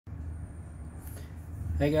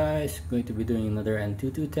Hi guys, going to be doing another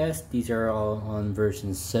Antutu test. These are all on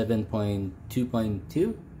version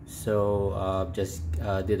 7.2.2. So just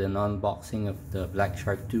did an unboxing of the Black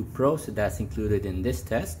Shark 2 Pro, so that's included in this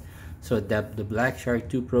test. So that the Black Shark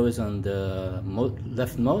 2 Pro is on the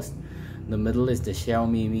leftmost. The middle is the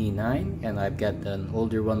Xiaomi Mi 9, and I've got an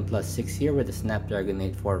older Oneplus 6 here with a Snapdragon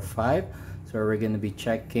 845. So we're going to be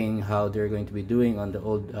checking how they're going to be doing on the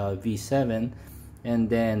old V7. And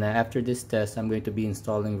then after this test, I'm going to be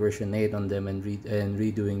installing version 8 on them and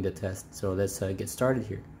redoing the test. So let's get started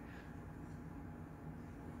here.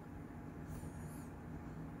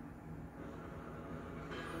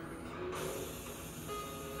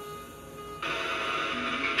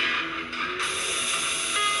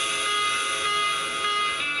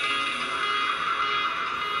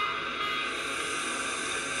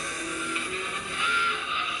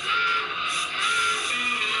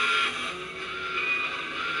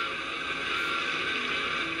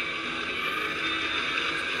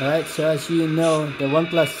 Alright, so as you know, the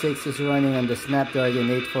OnePlus 6 is running on the Snapdragon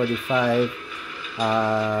 845.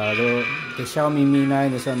 The Xiaomi Mi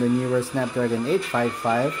 9 is on the newer Snapdragon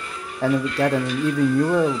 855. And we've got an even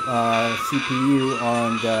newer CPU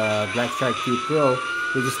on the Black Shark 2 Pro,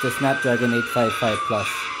 which is the Snapdragon 855 Plus.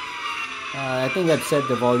 I think I've set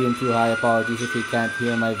the volume too high. Apologies if you can't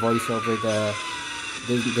hear my voice over the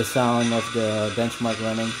sound of the benchmark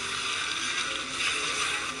running.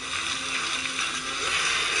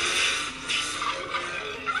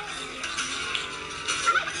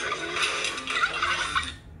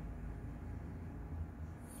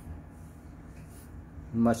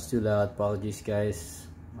 Much too loud, apologies guys.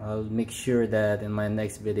 I'll make sure that in my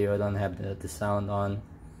next video I don't have the sound on.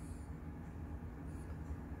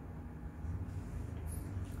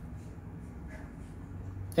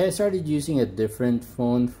 I started using a different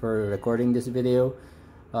phone for recording this video.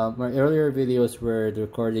 My earlier videos were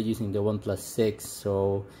recorded using the OnePlus 6,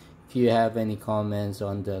 so if you have any comments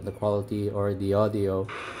on the quality or the audio,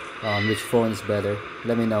 which phone is better,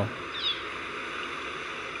 let me know.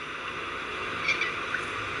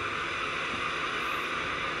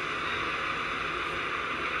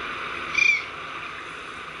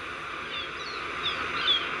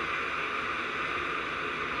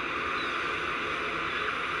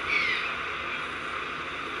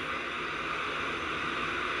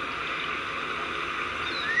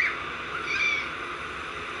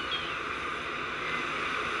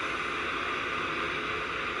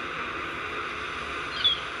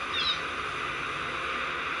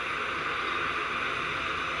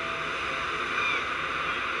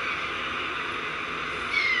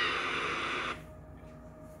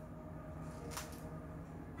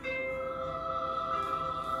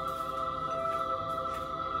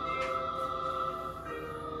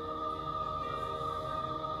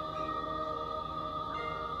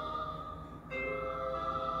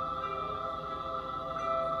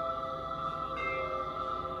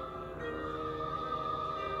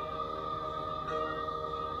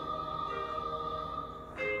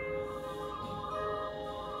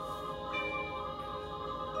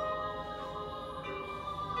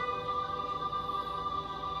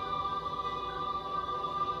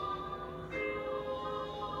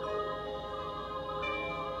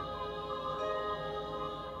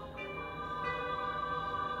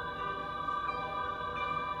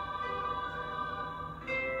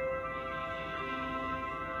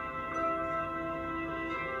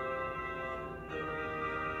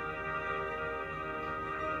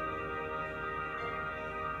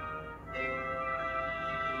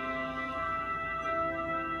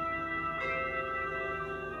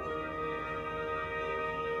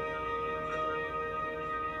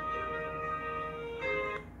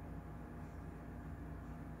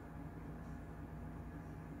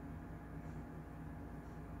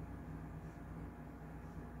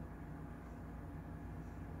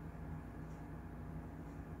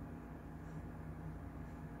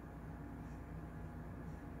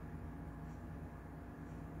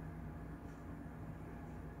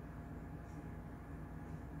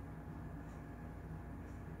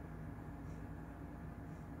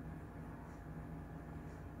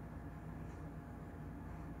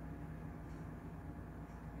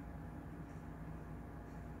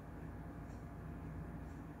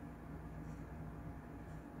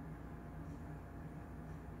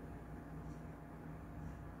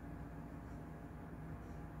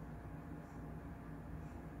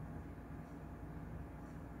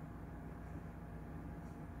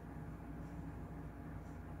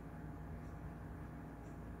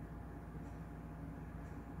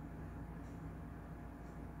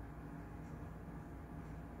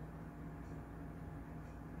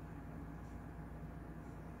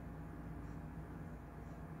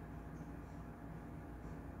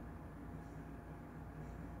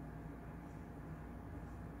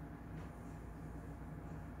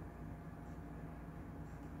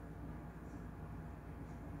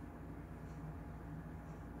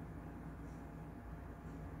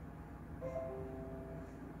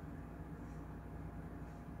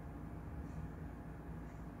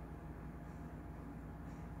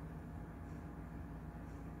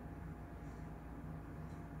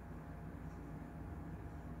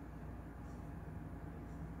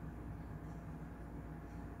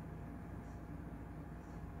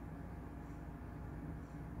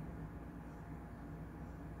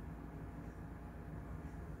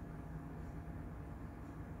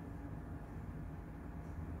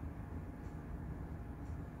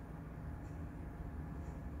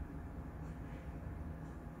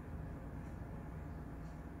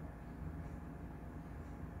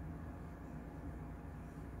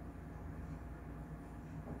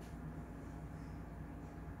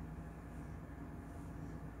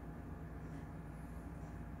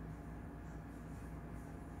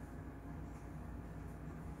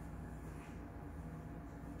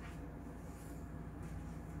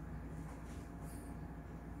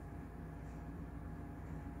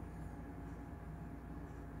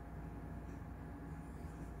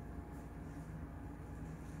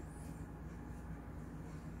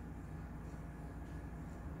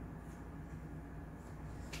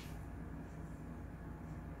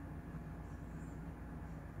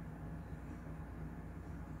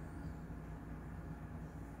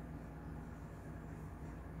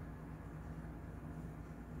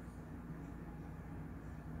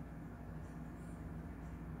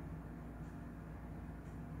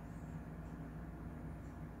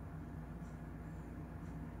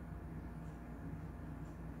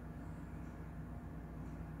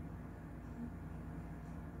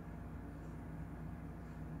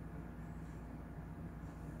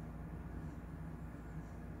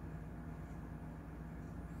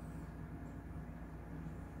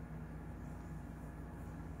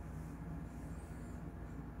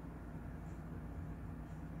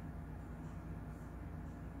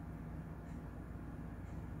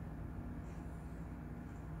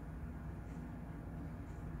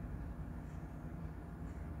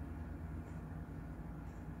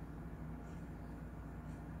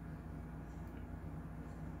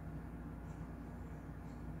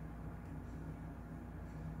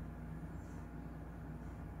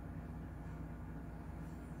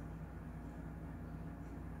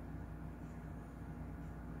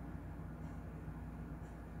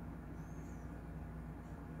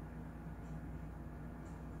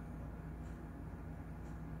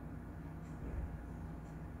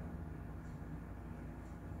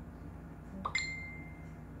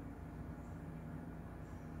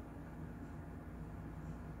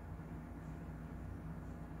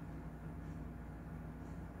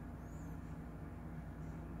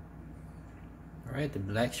 Alright,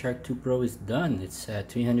 the Black Shark 2 Pro is done. It's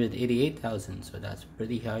at 388,000, so that's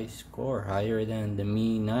pretty high score, higher than the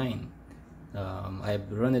Mi 9.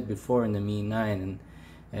 I've run it before in the Mi 9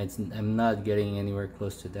 and I'm not getting anywhere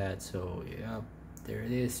close to that. So yeah, there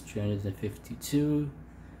it is, 352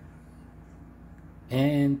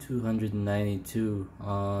 and 292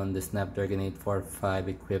 on the Snapdragon 845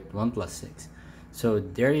 equipped OnePlus 6. So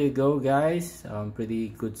there you go, guys. Pretty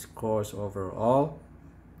good scores overall,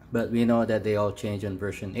 but we know that they all change on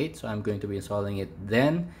version 8, so I'm going to be installing it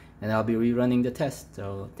then, and I'll be rerunning the test.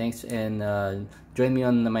 So thanks, and join me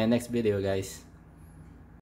on my next video, guys.